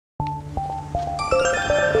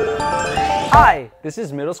Hi, this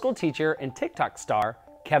is middle school teacher and TikTok star,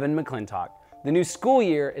 Kevin McClintock. The new school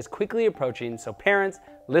year is quickly approaching, so parents,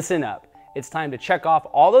 listen up. It's time to check off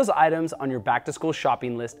all those items on your back to school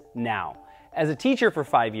shopping list now. As a teacher for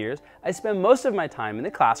 5 years, I spend most of my time in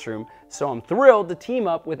the classroom, so I'm thrilled to team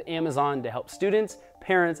up with Amazon to help students,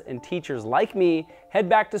 parents, and teachers like me head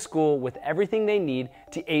back to school with everything they need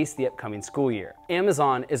to ace the upcoming school year.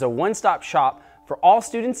 Amazon is a one-stop shop for all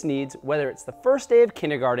students' needs, whether it's the first day of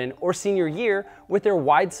kindergarten or senior year, with their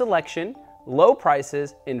wide selection, low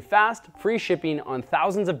prices, and fast, free shipping on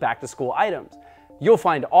thousands of back-to-school items. You'll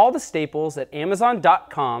find all the staples at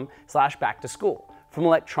amazon.com/back-to-school. From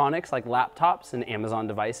electronics like laptops and Amazon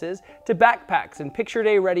devices, to backpacks and picture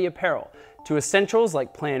day ready apparel, to essentials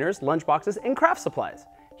like planners, lunchboxes, and craft supplies.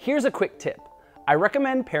 Here's a quick tip. I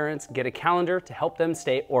recommend parents get a calendar to help them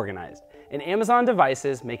stay organized. And Amazon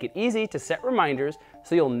devices make it easy to set reminders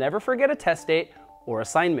so you'll never forget a test date or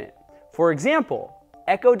assignment. For example,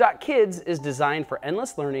 Echo.Kids is designed for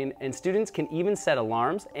endless learning, and students can even set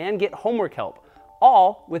alarms and get homework help,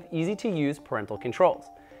 all with easy-to-use parental controls.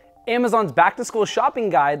 Amazon's back-to-school shopping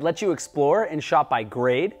guide lets you explore and shop by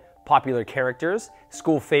grade, popular characters,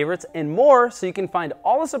 school favorites, and more, so you can find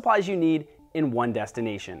all the supplies you need in one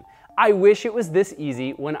destination. I wish it was this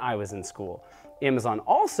easy when I was in school. Amazon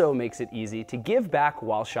also makes it easy to give back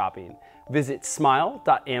while shopping. Visit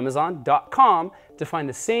smile.amazon.com to find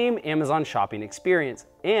the same Amazon shopping experience,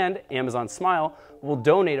 and Amazon Smile will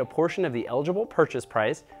donate a portion of the eligible purchase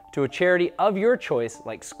price to a charity of your choice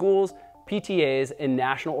like schools, PTAs, and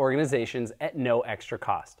national organizations at no extra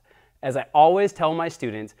cost. As I always tell my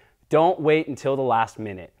students, don't wait until the last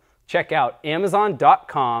minute. Check out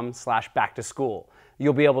amazon.com/back-to-school.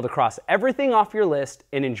 You'll be able to cross everything off your list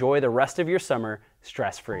and enjoy the rest of your summer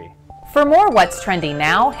stress-free. For more What's Trending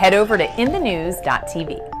Now, head over to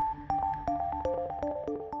inthenews.tv.